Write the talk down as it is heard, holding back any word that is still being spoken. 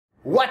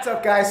What's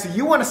up guys? So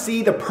you want to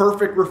see the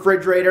perfect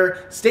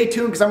refrigerator? Stay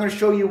tuned because I'm going to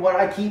show you what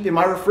I keep in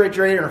my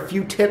refrigerator and a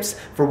few tips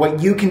for what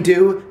you can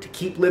do to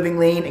keep living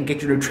lean and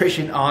get your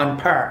nutrition on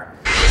par.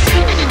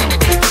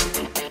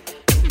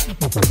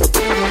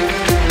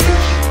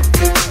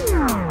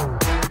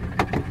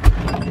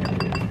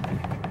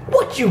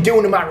 What you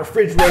doing in my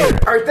refrigerator?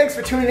 Alright, thanks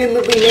for tuning in,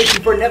 Live Lean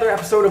Nation, for another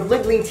episode of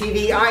Live Lean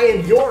TV. I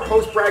am your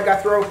host, Brad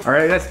Guthrow.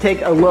 Alright, let's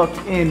take a look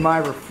in my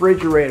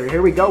refrigerator.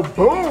 Here we go.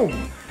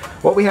 Boom!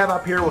 What we have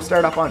up here, we'll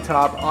start up on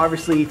top.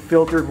 Obviously,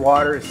 filtered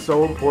water is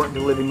so important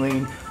to living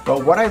lean.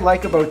 But what I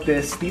like about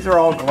this, these are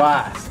all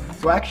glass.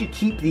 So I actually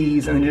keep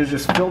these and then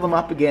just fill them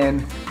up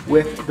again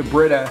with the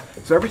Brita.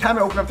 So every time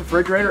I open up the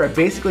refrigerator, I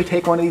basically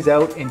take one of these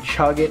out and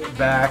chug it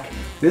back.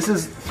 This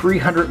is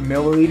 300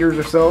 milliliters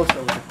or so it's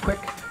a quick,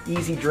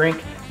 easy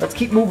drink. Let's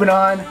keep moving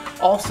on.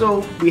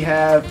 Also, we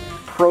have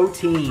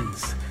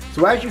proteins.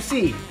 So as you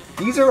see,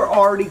 these are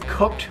already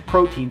cooked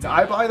proteins.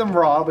 I buy them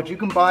raw, but you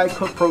can buy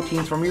cooked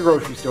proteins from your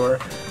grocery store.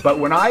 But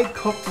when I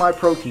cook my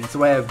proteins,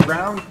 so I have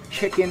ground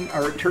chicken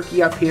or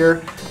turkey up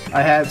here.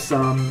 I have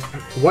some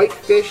white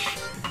fish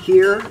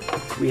here.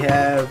 We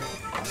have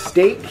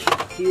steak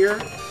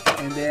here.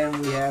 And then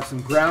we have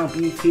some ground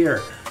beef here.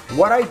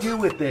 What I do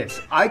with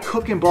this, I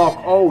cook in bulk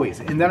always.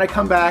 And then I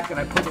come back and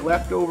I put the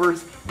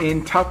leftovers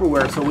in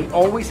Tupperware. So we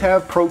always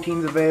have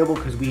proteins available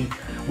because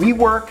we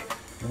work.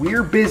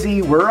 We're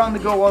busy, we're on the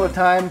go all the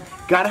time.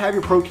 Gotta have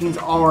your proteins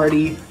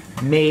already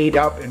made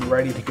up and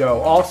ready to go.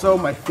 Also,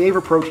 my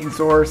favorite protein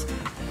source,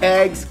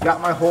 eggs.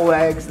 Got my whole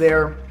eggs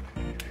there.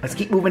 Let's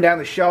keep moving down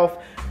the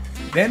shelf.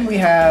 Then we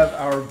have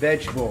our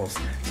vegetables.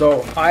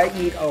 So I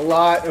eat a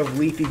lot of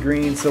leafy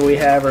greens, so we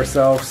have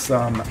ourselves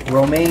some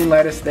romaine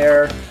lettuce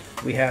there.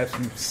 We have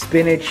some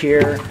spinach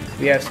here.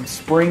 We have some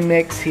spring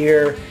mix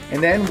here.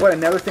 And then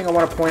another thing I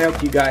want to point out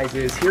to you guys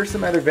is here's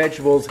some other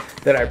vegetables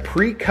that I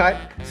pre-cut.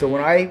 So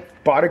when I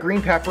bought a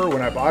green pepper,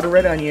 when I bought a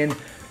red onion,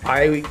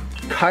 I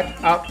cut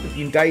up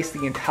and dice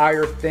the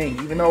entire thing.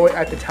 Even though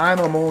at the time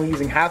I'm only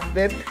using half of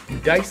it, you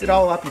dice it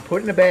all up, you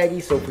put it in a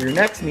baggie, so for your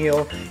next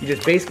meal, you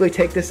just basically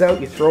take this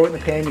out, you throw it in the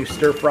pan, you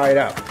stir fry it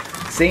up.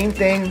 Same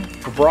thing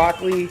for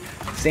broccoli,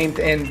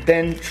 and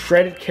then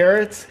shredded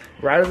carrots.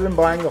 Rather than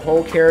buying the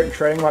whole carrot and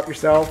shredding them up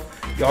yourself,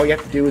 all you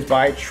have to do is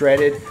buy it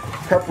shredded.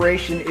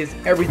 Preparation is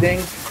everything.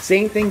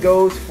 Same thing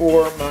goes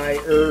for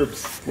my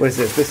herbs. What is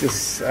this? This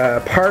is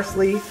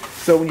parsley.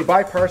 So when you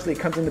buy parsley, it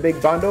comes in the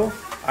big bundle.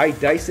 I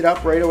dice it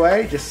up right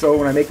away, just so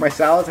when I make my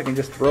salads, I can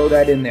just throw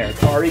that in there.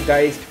 It's already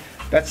diced.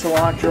 That's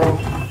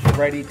cilantro,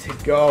 ready to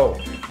go.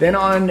 Then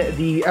on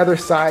the other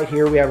side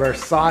here, we have our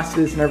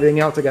sauces and everything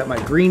else. I got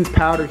my greens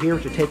powder here,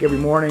 which I take every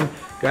morning.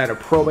 Got a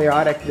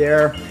probiotic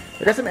there.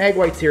 I got some egg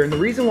whites here, and the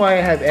reason why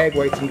I have egg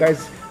whites, you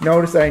guys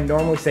notice that I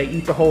normally say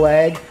eat the whole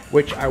egg,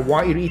 which I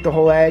want you to eat the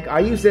whole egg. I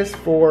use this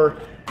for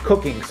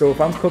cooking, so if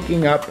I'm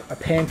cooking up a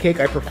pancake,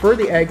 I prefer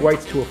the egg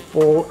whites to a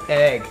full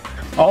egg.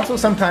 Also,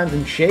 sometimes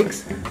in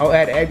shakes, I'll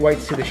add egg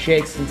whites to the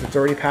shakes since it's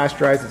already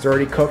pasteurized, it's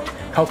already cooked.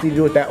 Healthy to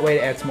do it that way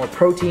to add some more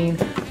protein.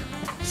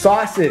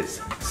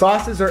 Sauces.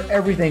 Sauces are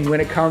everything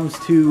when it comes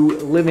to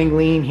living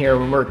lean here.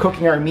 When we're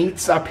cooking our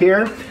meats up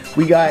here,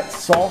 we got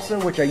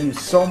salsa, which I use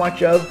so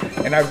much of,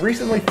 and I've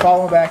recently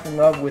fallen back in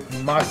love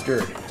with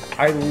mustard.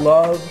 I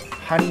love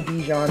honey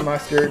Dijon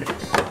mustard,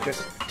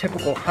 just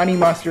typical honey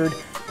mustard,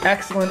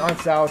 excellent on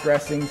salad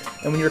dressings.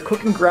 And when you're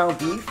cooking ground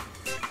beef,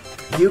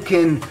 you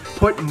can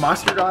put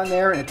mustard on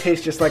there and it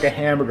tastes just like a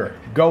hamburger.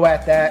 Go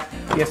at that.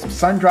 You have some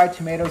sun-dried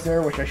tomatoes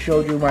there, which I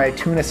showed you my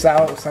tuna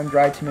salad with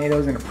sun-dried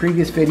tomatoes in a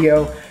previous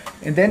video.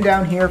 And then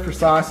down here for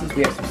sauces,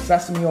 we have some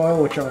sesame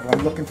oil, which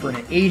I'm looking for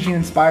an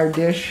Asian-inspired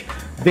dish.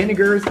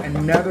 Vinegars,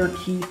 another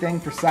key thing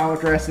for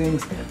salad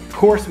dressings. Of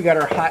course, we got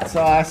our hot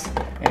sauce,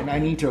 and I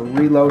need to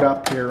reload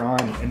up here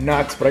on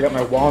nuts, but I got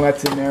my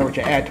walnuts in there, which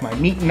I add to my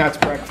meat and nuts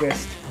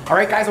breakfast.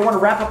 Alright guys, I want to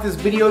wrap up this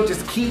video.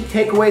 Just key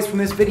takeaways from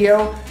this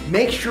video.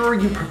 Make sure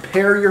you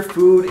prepare your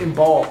food in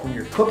bulk. When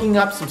you're cooking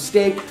up some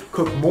steak,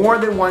 cook more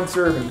than one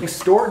serving.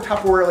 Store in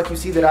Tupperware like you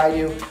see that I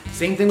do.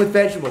 Same thing with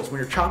vegetables. When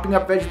you're chopping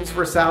up vegetables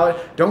for a salad,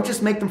 don't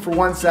just make them for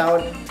one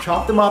salad.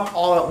 Chop them up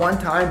all at one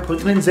time, put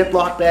them in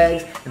Ziploc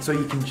bags, and so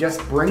you can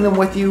just bring them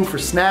with you for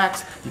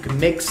snacks. You can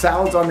make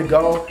salads on the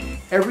go.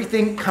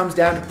 Everything comes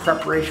down to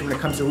preparation when it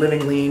comes to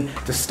living lean,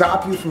 to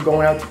stop you from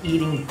going out to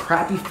eating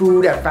crappy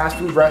food at fast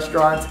food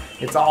restaurants.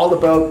 It's all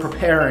about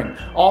preparing.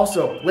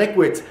 Also,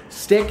 liquids,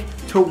 stick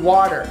to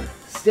water,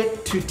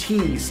 stick to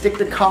tea, stick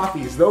to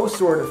coffees, those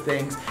sort of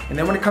things. And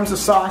then when it comes to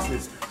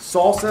sauces,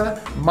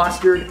 salsa,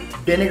 mustard,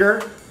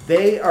 vinegar,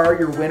 they are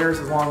your winners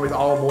along with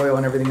olive oil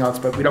and everything else,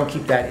 but we don't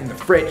keep that in the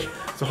fridge.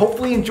 So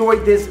hopefully you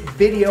enjoyed this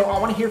video. I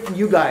want to hear from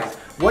you guys.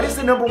 What is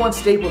the #1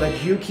 staple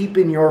that you keep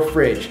in your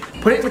fridge?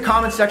 Put it in the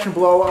comment section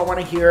below. I want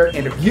to hear it.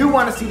 And if you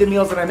want to see the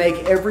meals that I make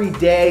every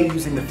day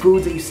using the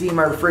foods that you see in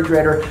my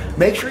refrigerator,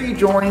 make sure you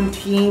join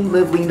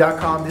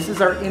teamlivelean.com. This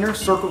is our inner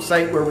circle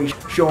site where we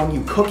showing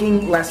you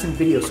cooking lesson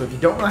videos. So if you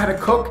don't know how to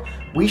cook,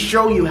 We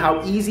show you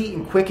how easy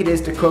and quick it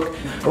is to cook,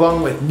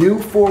 along with new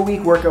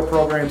 4-week workout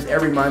programs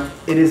every month.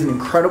 It is an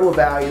incredible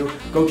value.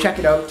 Go check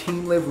it out,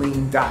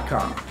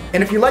 teamlivelean.com.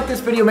 And if you like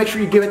this video, make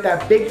sure you give it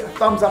that big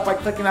thumbs up by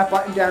clicking that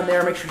button down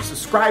there. Make sure you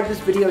subscribe to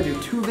this video. I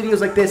do 2 videos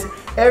like this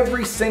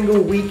every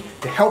single week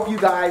to help you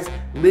guys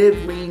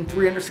live lean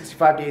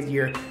 365 days a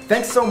year.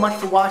 Thanks so much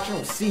for watching.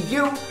 We'll see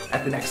you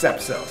at the next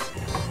episode.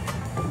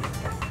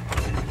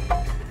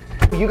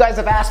 You guys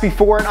have asked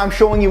before, and I'm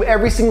showing you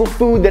every single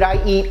food that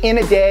I eat in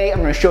a day.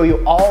 I'm gonna show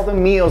you all the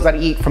meals that I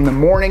eat from the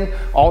morning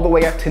all the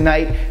way up to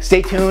night.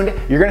 Stay tuned.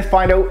 You're gonna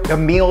find out the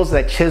meals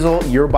that chisel your body.